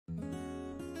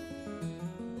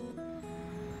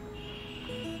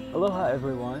Aloha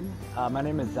everyone, my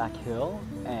name is Zach Hill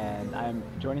and I'm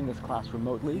joining this class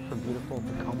remotely from beautiful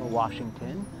Tacoma,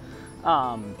 Washington.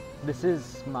 This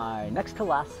is my next to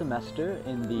last semester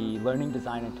in the Learning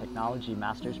Design and Technology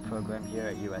Master's program here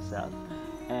at USF,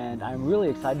 and I'm really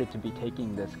excited to be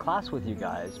taking this class with you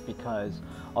guys because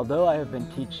although I have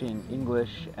been teaching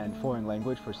English and foreign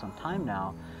language for some time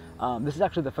now, this is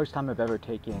actually the first time I've ever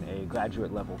taken a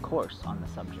graduate level course on the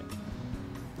subject.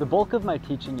 The bulk of my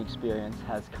teaching experience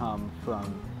has come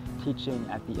from teaching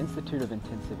at the Institute of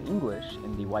Intensive English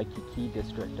in the Waikiki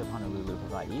district of Honolulu,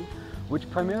 Hawaii, which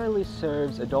primarily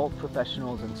serves adult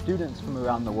professionals and students from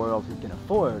around the world who can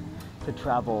afford to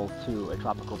travel to a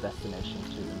tropical destination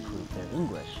to improve their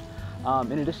English.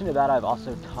 In addition to that, I've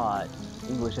also taught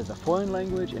English as a foreign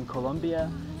language in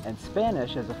Colombia and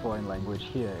Spanish as a foreign language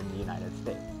here in the United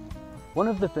States. One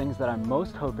of the things that I'm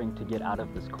most hoping to get out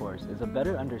of this course is a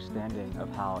better understanding of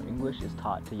how English is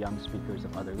taught to young speakers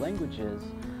of other languages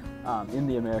in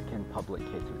the American public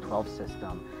K-12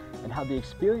 system, and how the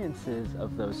experiences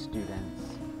of those students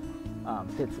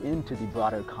fits into the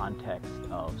broader context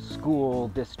of school,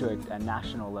 district, and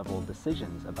national level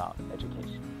decisions about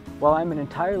education. While I'm an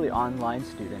entirely online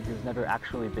student who's never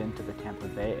actually been to the Tampa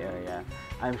Bay area,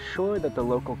 I'm sure that the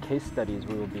local case studies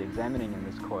we will be examining in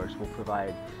this course will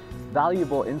provide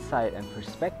valuable insight and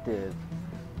perspective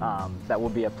that will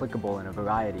be applicable in a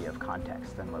variety of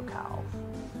contexts and locales.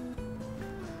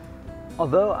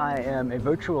 Although I am a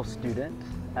virtual student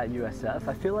at USF,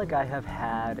 I feel like I have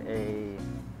had a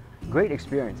great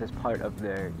experience as part of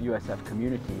the USF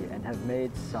community and have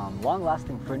made some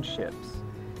long-lasting friendships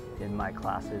in my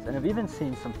classes, and have even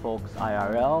seen some folks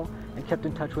IRL and kept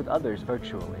in touch with others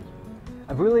virtually.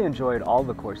 I've really enjoyed all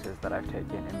the courses that I've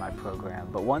taken in my program,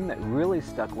 but one that really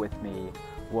stuck with me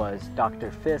was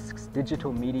Dr. Fisk's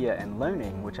Digital Media and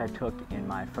Learning, which I took in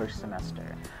my first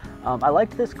semester. I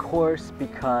liked this course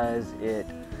because it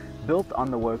built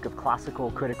on the work of classical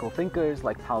critical thinkers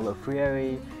like Paulo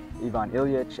Freire, Ivan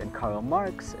Ilyich, and Karl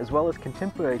Marx, as well as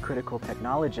contemporary critical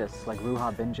technologists like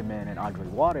Ruha Benjamin and Audrey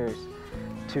Waters,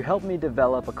 to help me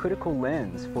develop a critical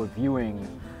lens for viewing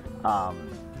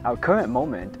our current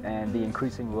moment and the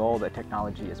increasing role that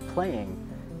technology is playing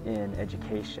in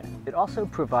education. It also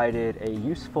provided a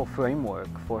useful framework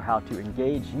for how to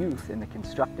engage youth in the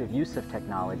constructive use of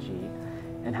technology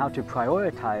and how to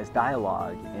prioritize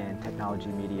dialogue in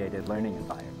technology-mediated learning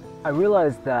environments. I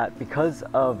realized that because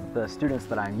of the students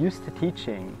that I'm used to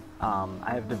teaching, I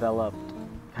have developed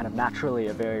kind of naturally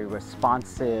a very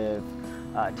responsive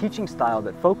teaching style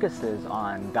that focuses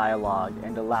on dialogue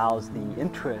and allows the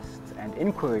interests and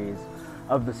inquiries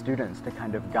of the students to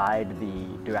kind of guide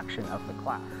the direction of the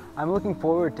class. I'm looking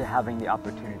forward to having the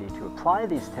opportunity to apply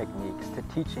these techniques to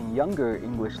teaching younger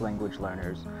English language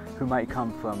learners who might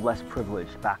come from less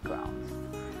privileged backgrounds.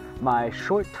 My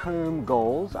short-term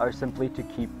goals are simply to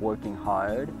keep working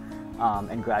hard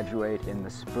and graduate in the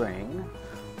spring.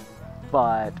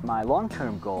 But my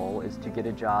long-term goal is to get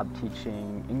a job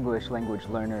teaching English language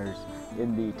learners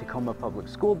in the Tacoma Public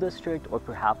School District or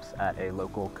perhaps at a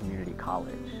local community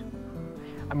college.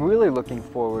 I'm really looking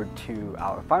forward to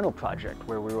our final project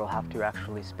where we will have to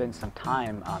actually spend some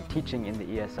time teaching in the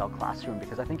ESL classroom,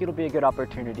 because I think it'll be a good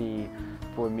opportunity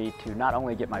for me to not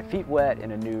only get my feet wet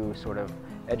in a new sort of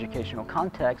educational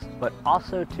context, but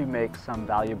also to make some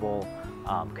valuable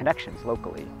connections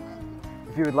locally.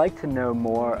 If you would like to know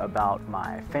more about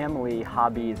my family,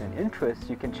 hobbies, and interests,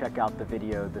 you can check out the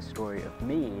video, The Story of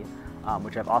Me,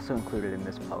 which I've also included in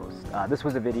this post. This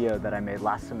was a video that I made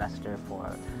last semester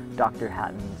for Dr.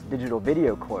 Hatton's digital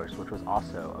video course, which was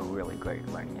also a really great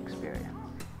learning experience.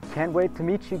 Can't wait to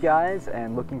meet you guys,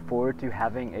 and looking forward to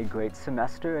having a great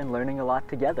semester and learning a lot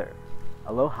together.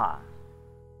 Aloha!